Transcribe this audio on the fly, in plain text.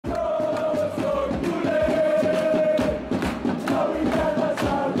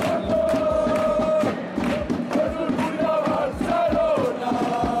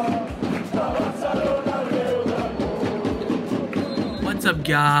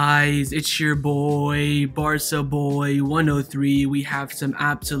guys? It's your boy, Barca Boy 103. We have some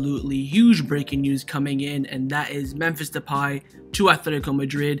absolutely huge breaking news coming in, and that is Memphis Depay to Atletico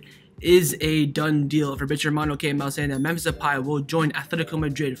Madrid is a done deal. Fabrizio Romano came out saying that Memphis Depay will join Atletico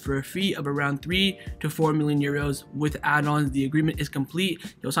Madrid for a fee of around 3 to 4 million euros with add-ons. The agreement is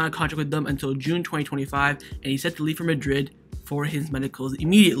complete. He'll sign a contract with them until June 2025, and he's set to leave for Madrid for his medicals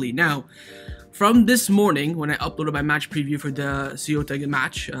immediately. Now, from this morning, when I uploaded my match preview for the Ceuta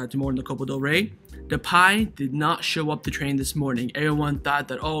match tomorrow in the Copa del Rey, Depay did not show up to train this morning. Everyone thought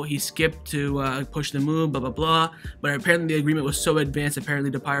that, oh, he skipped to push the move, blah, blah, blah. But apparently the agreement was so advanced.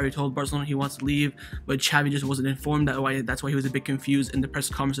 Apparently Depay already told Barcelona he wants to leave, but Xavi just wasn't informed. That's why he was a bit confused in the press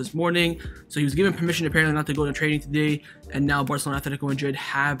conference this morning. So he was given permission apparently not to go to training today, and now Barcelona and Atletico Madrid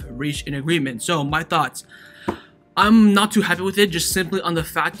have reached an agreement. So my thoughts. I'm not too happy with it, just simply on the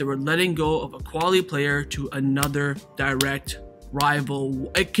fact that we're letting go of a quality player to another direct rival.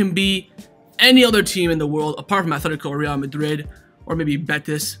 It can be any other team in the world apart from Atletico or Real Madrid or maybe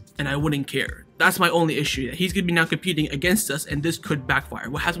Betis, and I wouldn't care. That's my only issue. He's going to be now competing against us, and this could backfire.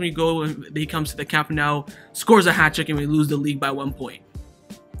 What happens when you go and he comes to the Camp Nou, scores a hat-trick, and we lose the league by 1 point?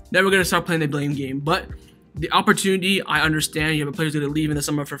 Then we're going to start playing the blame game. But the opportunity, I understand. You have a player who's going to leave in the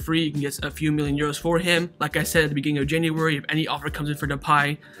summer for free. You can get a few million euros for him. Like I said at the beginning of January, if any offer comes in for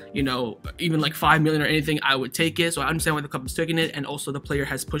Depay, you know, even like 5 million or anything, I would take it. So I understand why the club is taking it, and also the player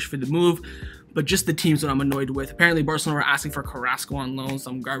has pushed for the move. But just the teams that I'm annoyed with. Apparently, Barcelona are asking for Carrasco on loan,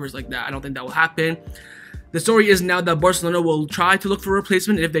 some garbage like that. I don't think that will happen. The story is now that Barcelona will try to look for a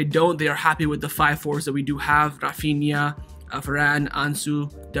replacement. And if they don't, they are happy with the 5 forwards that we do have: Rafinha, Varane,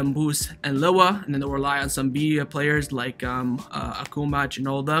 Ansu, Dembus, and Lewa, and then they'll rely on some B players like Akuma and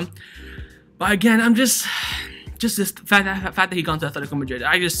all them. But again, I'm just this fact that he gone to Atletico Madrid.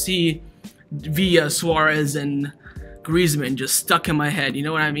 I just see Villa, Suarez, and Griezmann just stuck in my head. You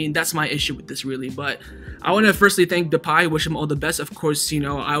know what I mean? That's my issue with this, really. But I want to firstly thank Depay, wish him all the best. Of course, you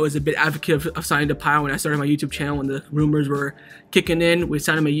know, I was a bit advocate of signing Depay when I started my YouTube channel, when the rumors were kicking in. We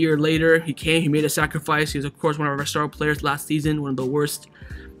signed him a year later. He came, he made a sacrifice. He was, of course, one of our star players last season, one of the worst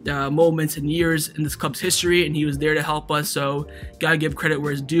moments and years in this club's history, and he was there to help us, so gotta give credit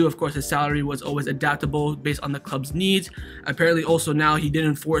where it's due. Of course, his salary was always adaptable based on the club's needs. Apparently also now he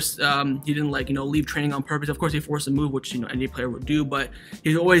didn't force he didn't, like, you know, leave training on purpose. Of course he forced a move, which, you know, any player would do, but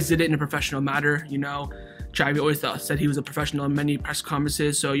he always did it in a professional manner. You know, Xavi always said he was a professional in many press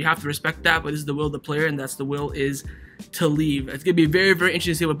conferences, so you have to respect that. But this is the will of the player, and that's the will is to leave. It's gonna be very, very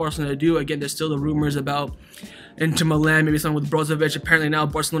interesting to see what Barcelona do. Again, there's still the rumors about Inter Milan, maybe something with Brozovic. Apparently now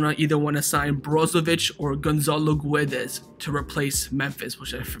Barcelona either want to sign Brozovic or Gonzalo Guedes to replace Memphis,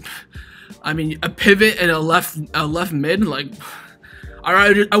 which I mean, a pivot and a left mid, like,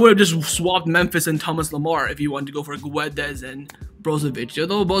 I would have just swapped Memphis and Thomas Lemar if you wanted to go for Guedes and Brozovic.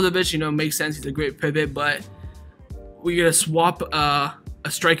 Although Brozovic, you know, makes sense, he's a great pivot, but we're gonna swap a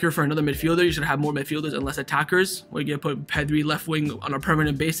striker for another midfielder. You should have more midfielders and less attackers. We're gonna put Pedri left wing on a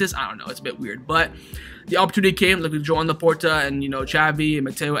permanent basis. I don't know, it's a bit weird, but the opportunity came. Like with Joan Laporta and, you know, Xavi and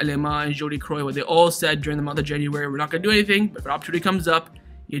Mateo Elema and Jordi Croy, what they all said during the month of January: we're not gonna do anything, but if an opportunity comes up,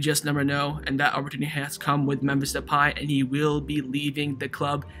 you just never know. And that opportunity has come with Memphis Depay, and he will be leaving the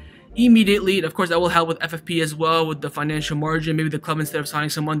club immediately. And of course that will help with FFP as well, with the financial margin. Maybe the club, instead of signing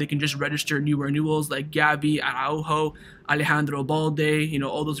someone, they can just register new renewals like Gavi, Araujo, Alejandro Balde. You know,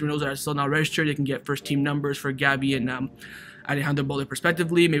 all those renewals that are still not registered, they can get first team numbers for Gavi and Alejandro Balde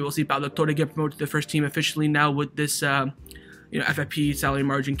respectively. Maybe we'll see Pablo Torre get promoted to the first team officially now with this you know, FFP salary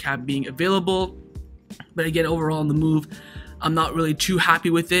margin cap being available. But again, overall on the move, I'm not really too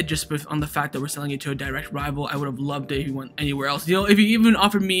happy with it, just on the fact that we're selling it to a direct rival. I would have loved it if he went anywhere else. You know, if he even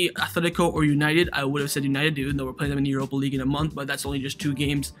offered me Atletico or United, I would have said United, even though we're playing them in the Europa League in a month, but that's only just 2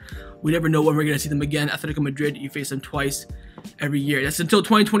 games. We never know when we're going to see them again. Atletico Madrid, you face them twice every year. That's until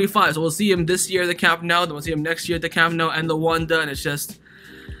 2025, so we'll see him this year at the Camp Nou, then we'll see him next year at the Camp Nou and the Wanda, and it's just...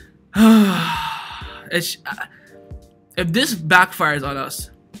 if this backfires on us,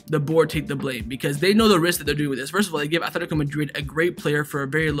 the board take the blame, because they know the risk that they're doing with this. First of all, they give Atletico Madrid a great player for a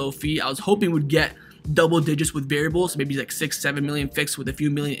very low fee. I was hoping we'd get double digits with variables, maybe like 6-7 million fixed with a few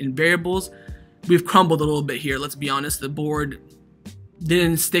million in variables. We've crumbled a little bit here, let's be honest. The board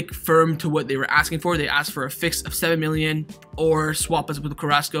didn't stick firm to what they were asking for. They asked for a fix of 7 million or swap us with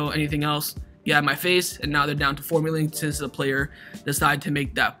Carrasco, anything else, get out of my face. And now they're down to 4 million since the player decided to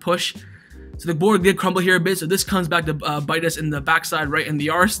make that push. So the board did crumble here a bit, so this comes back to bite us in the backside, right in the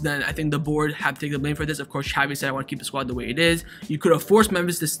arse. Then I think the board had to take the blame for this. Of course, Xavi said, I want to keep the squad the way it is. You could have forced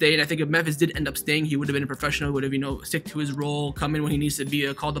Memphis to stay, and I think if Memphis did end up staying, he would have been a professional, would have, you know, stick to his role, come in when he needs to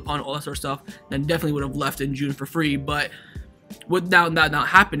be called upon, all that sort of stuff, then definitely would have left in June for free. But without that not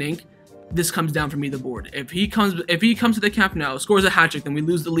happening, this comes down for me the board. If he comes to the Camp Nou, scores a hat-trick, then we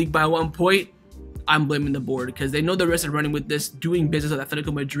lose the league by 1 point, I'm blaming the board, because they know the risk of running with this. Doing business with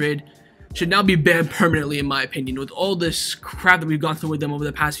Atletico Madrid should now be banned permanently, in my opinion, with all this crap that we've gone through with them over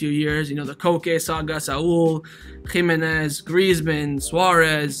the past few years. You know, the Koke saga, Saul, Jimenez, Griezmann,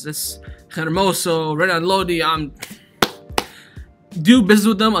 Suarez, Hermoso, Renan Lodi. Do business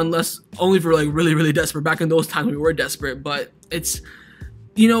with them unless only for like really desperate. Back in those times we were desperate, but it's,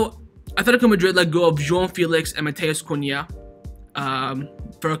 you know, Atletico Madrid let go of João Felix and Mateus Cunha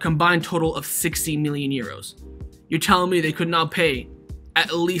for a combined total of 60 million euros. You're telling me they could not pay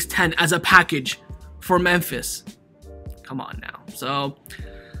at least 10 as a package for Memphis? Come on now. So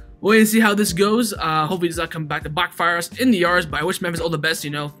we'll wait and see how this goes. Hopefully it does not come back to backfire us in the R's, but I wish Memphis all the best. You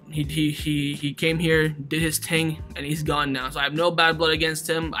know, he came here, did his thing, and he's gone now. So I have no bad blood against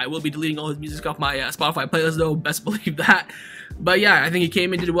him. I will be deleting all his music off my Spotify playlist though, best believe that. But yeah, I think he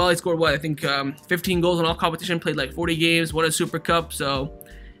came in, did well. He scored what, I think 15 goals in all competition, played like 40 games, won a Super Cup. So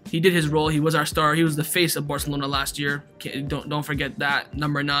he did his role. He was our star. He was the face of Barcelona last year. Don't forget that.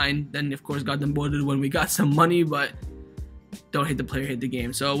 Number 9. Then of course got them voted when we got some money, but don't hate the player, hate the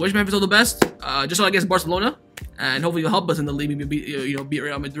game. So wish Memphis all the best. Just so against Barcelona, and hopefully you'll help us in the league. Maybe beat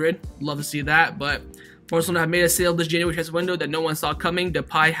Real Madrid. Love to see that. But Barcelona have made a sale this January transfer window that no one saw coming.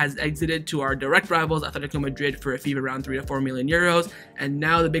 Depay has exited to our direct rivals, Atletico Madrid, for a fee of around 3 to 4 million euros. And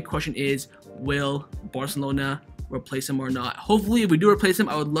now the big question is, will Barcelona replace him or not? Hopefully, if we do replace him,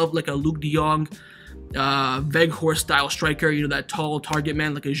 I would love like a Luke de Jong, Weghorst style striker, you know, that tall target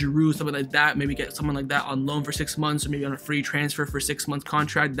man, like a Giroud, something like that. Maybe get someone like that on loan for 6 months, or maybe on a free transfer for 6 month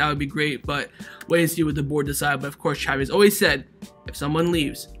contract. That would be great, but wait and see what the board decide. But of course, Xavi's always said, if someone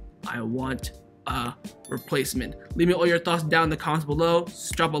leaves, I want a replacement. Leave me all your thoughts down in the comments below.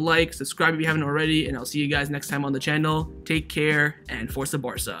 Drop a like, subscribe if you haven't already, and I'll see you guys next time on the channel. Take care, and Forza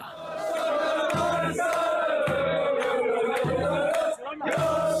Barca.